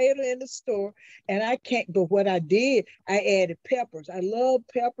potato in the store, and I can't, but what I did, I added peppers. I love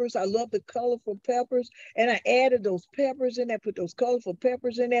peppers. I love the colorful peppers, and I added those peppers in there, put those colorful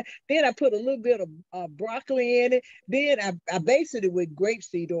peppers in there. Then I put a little bit of broccoli in it. Then I basted it with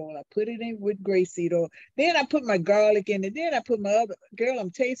grapeseed oil. I put it in with grapeseed oil. Then I put my garlic in it. Then I put my other, girl,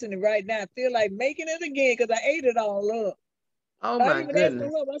 I'm tasting it right now. I feel like making it again because I ate it all up. Oh I my even asked my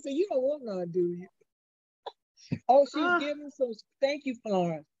goodness. husband, I said, you don't want none, do you? Oh, she's giving some. Thank you,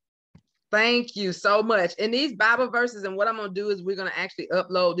 Florence. Thank you so much. And these Bible verses, and what I'm going to do is we're going to actually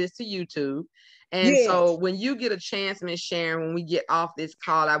upload this to YouTube. And so when you get a chance, Miss Sharon, when we get off this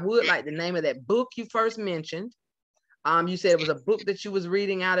call, I would like the name of that book you first mentioned. You said it was a book that you was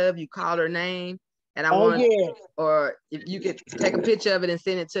reading out of. You called her name. And I want, or if you could take a picture of it and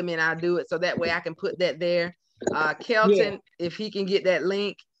send it to me, and I'll do it. So that way I can put that there. Kelton, if he can get that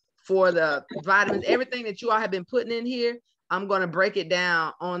link for the vitamins, everything that you all have been putting in here, I'm going to break it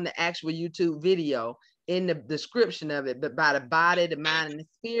down on the actual YouTube video in the description of it, but by the body, the mind, and the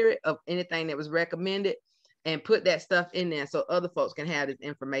spirit of anything that was recommended, and put that stuff in there so other folks can have this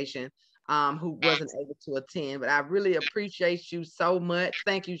information who wasn't able to attend. But I really appreciate you so much.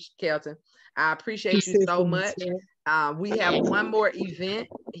 Thank you, Kelton. I appreciate you so much. We have one more event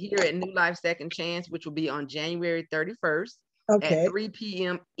here at New Life Second Chance, which will be on January 31st. At 3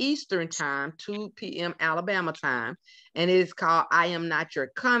 p.m. Eastern time, 2 p.m. Alabama time. And it is called I Am Not Your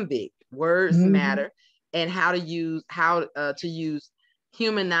Convict, Words Matter, and how to use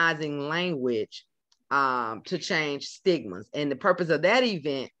humanizing language to change stigmas. And the purpose of that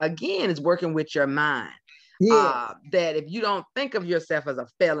event, again, is working with your mind. That if you don't think of yourself as a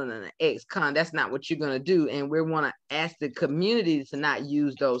felon and an ex-con, that's not what you're going to do. And we want to ask the community to not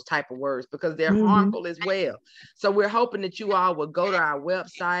use those type of words because they're harmful as well. So we're hoping that you all will go to our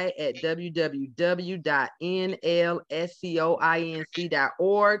website at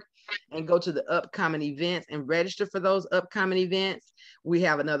www.nlscoinc.org and go to the upcoming events and register for those upcoming events. We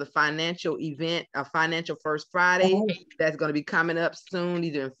have another financial event, a Financial First Friday, that's going to be coming up soon,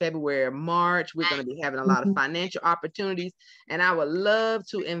 either in February or March. We're going to be having a lot of financial opportunities. And I would love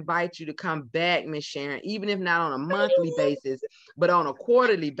to invite you to come back, Miss Sharon, even if not on a monthly basis, but on a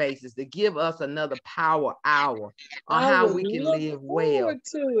quarterly basis, to give us another power hour on how we can live well.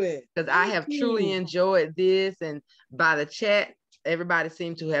 Because I have truly enjoyed this. And by the chat, everybody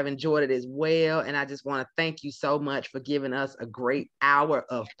seemed to have enjoyed it as well. And I just want to thank you so much for giving us a great hour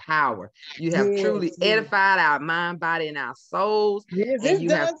of power. You have truly edified our mind, body, and our souls. And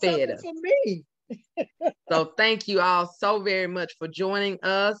you have fed us. For me. So thank you all so very much for joining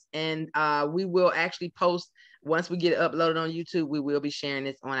us. And we will actually post, once we get it uploaded on YouTube, we will be sharing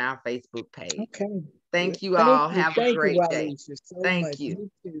this on our Facebook page. Thank you all. Have a great day. Thank you.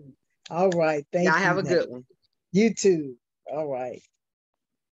 All right. Thank you. Y'all have a good one. You too. All right.